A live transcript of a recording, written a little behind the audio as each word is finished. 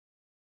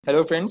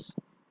Hello friends,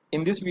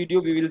 in this video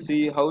we will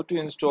see how to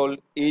install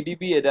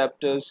ADB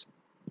adapters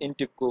in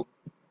TIBCO.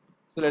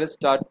 So let us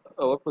start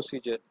our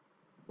procedure.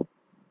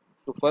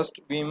 So first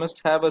we must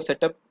have a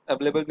setup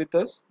available with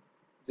us.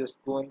 Just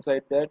go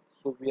inside that.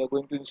 So we are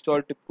going to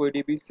install TIBCO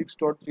ADB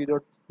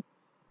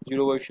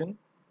 6.3.0 version.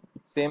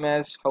 Same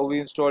as how we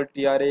install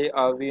TRA,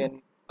 RV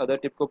and other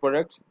TIBCO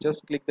products.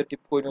 Just click the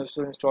TIBCO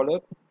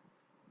installer.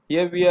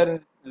 Here we are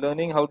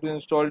learning how to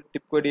install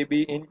TIBCO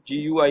ADB in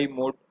GUI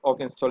mode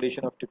of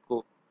installation of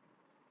TIBCO.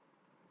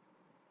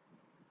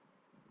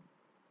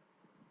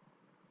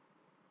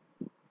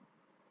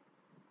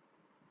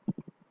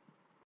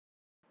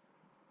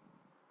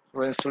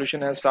 So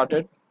installation has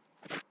started.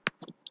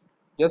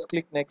 Just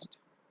click next,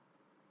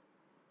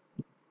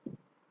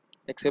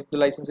 accept the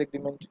license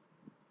agreement.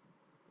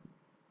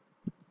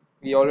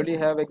 We already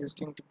have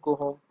existing TIBCO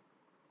home,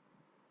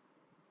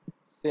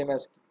 same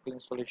as typical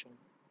installation.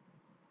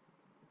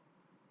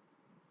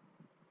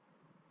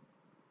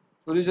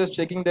 So this is just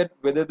checking that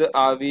whether the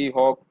RV,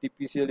 Hawk,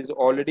 TPCL is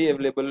already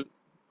available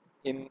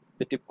in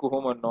the TIBCO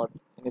home or not.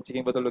 And it's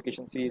checking whether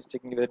location C is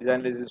checking whether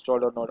designer is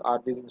installed or not,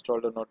 RV is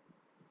installed or not.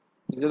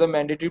 These are the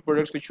mandatory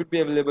products which should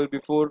be available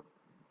before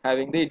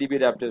having the ADB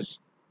adapters.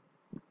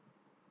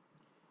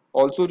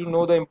 Also, to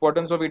know the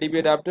importance of ADB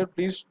adapter,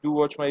 please do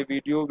watch my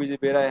video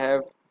where I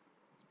have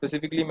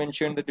specifically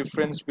mentioned the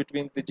difference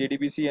between the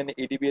JDBC and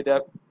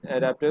ADB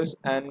adapters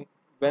and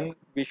when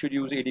we should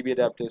use ADB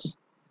adapters.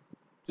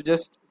 So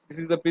just this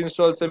is the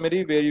pre-install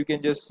summary where you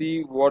can just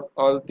see what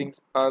all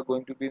things are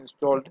going to be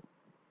installed.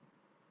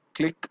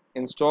 Click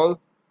install.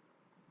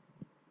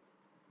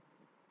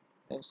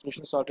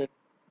 Installation started.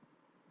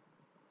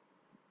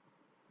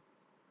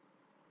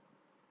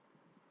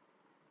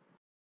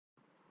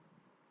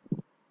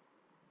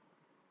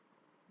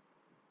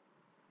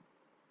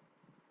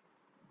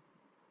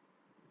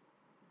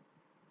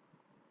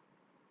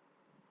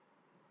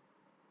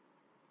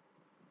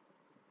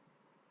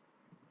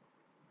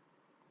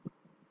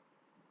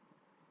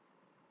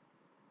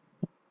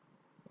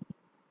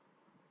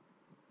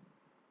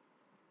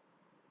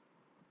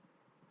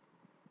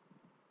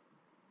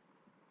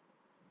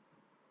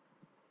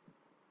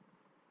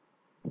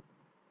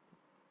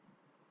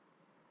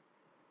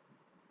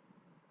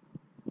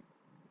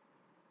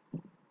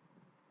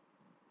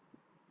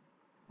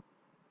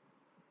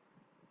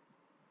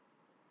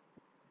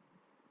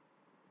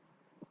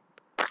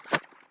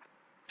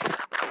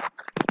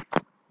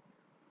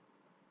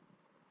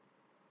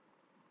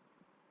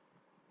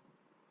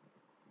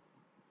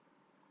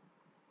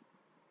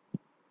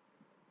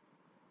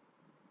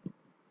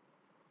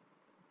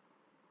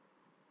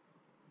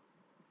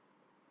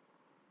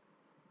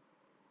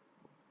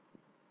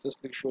 Just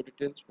click show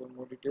details for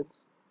more details.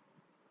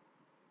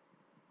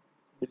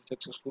 Build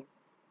successful.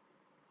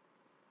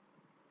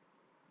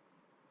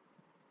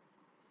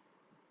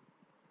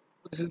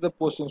 This is the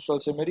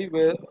post-install summary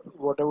where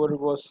whatever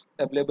was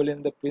available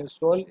in the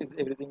pre-install is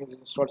everything is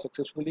installed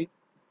successfully,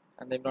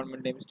 and the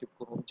environment name is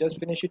TIBCO home. Just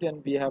finish it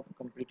and we have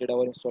completed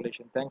our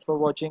installation. Thanks for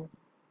watching.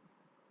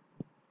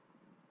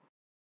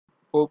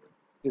 Hope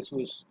this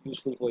was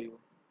useful for you.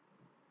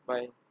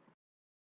 Bye.